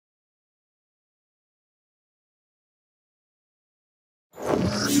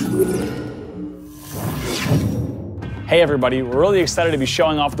Hey everybody, we're really excited to be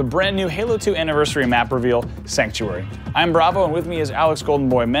showing off the brand new Halo 2 Anniversary map reveal, Sanctuary. I'm Bravo, and with me is Alex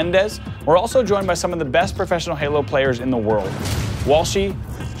Goldenboy Mendez. We're also joined by some of the best professional Halo players in the world: Walshy,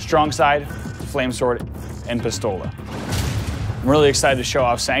 Strongside, Flamesword, and Pistola. I'm really excited to show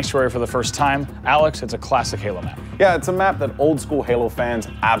off Sanctuary for the first time. Alex, it's a classic Halo map. Yeah, it's a map that old school Halo fans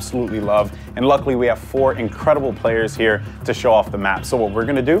absolutely love, and luckily we have 4 incredible players here to show off the map. So what we're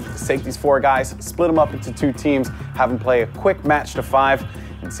gonna do is take these 4 guys, split them up into 2 teams, have them play a quick match to 5,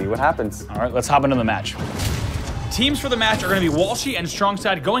 and see what happens. All right, let's hop into the match. Teams for the match are going to be Walshy and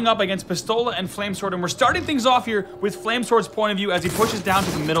Strongside going up against Pistola and Flamesword, and we're starting things off here with Flamesword's point of view as he pushes down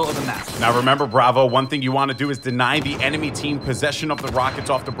to the middle of the map. Now remember, Bravo, one thing you want to do is deny the enemy team possession of the rockets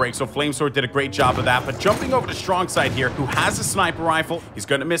off the break, so Flamesword did a great job of that, but jumping over to Strongside here, who has a sniper rifle, he's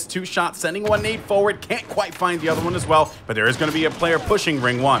going to miss 2 shots, sending one nade forward, can't quite find the other one as well, but there is going to be a player pushing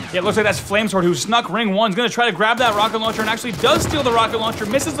Ring 1. Yeah, it looks like that's Flamesword who snuck Ring 1, is going to try to grab that rocket launcher and actually does steal the rocket launcher,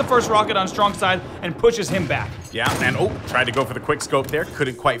 misses the first rocket on Strongside, and pushes him back. Yeah, and tried to go for the quick scope there,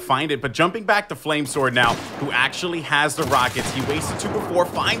 couldn't quite find it, but jumping back to Flamesword now, who actually has the rockets. He wasted 2 before,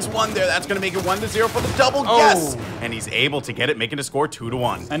 finds 1 there. That's gonna make it 1-0 for the double, yes! And he's able to get it, making the score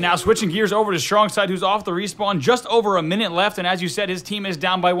 2-1. And now switching gears over to Strongside, who's off the respawn, just over a minute left, and as you said, his team is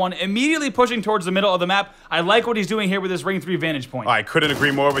down by 1, immediately pushing towards the middle of the map. I like what he's doing here with his Ring 3 vantage point. I couldn't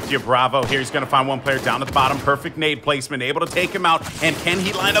agree more with you, Bravo. Here he's gonna find 1 player down at the bottom, perfect nade placement, able to take him out, and can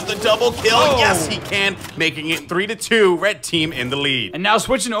he line up the double kill? Yes, he can, making it 3-2, red team in the lead. And now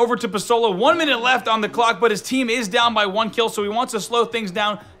switching over to Pistola, 1 minute left on the clock, but his team is down by 1 kill, so he wants to slow things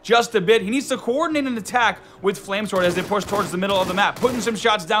down just a bit. He needs to coordinate an attack with Flamesword as they push towards the middle of the map, putting some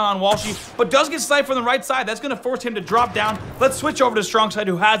shots down on Walshy, but does get sniped from the right side. That's going to force him to drop down. Let's switch over to Strongside,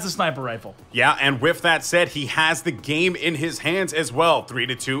 who has the sniper rifle. Yeah, and with that said, he has the game in his hands as well.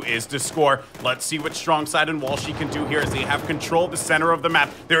 3-2 is the score. Let's see what Strongside and Walshy can do here as they have control of the center of the map.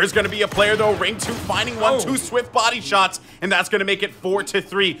 There is going to be a player, though, Ring 2 finding 1, 2 swift body shots, and that's going to make it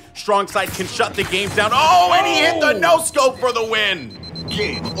 4-3. Strongside can shut the game down. And he hit the no-scope for the win.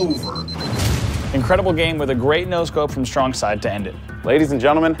 Game over. Incredible game with a great no-scope from Strongside to end it. Ladies and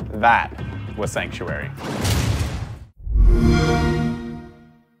gentlemen, that was Sanctuary.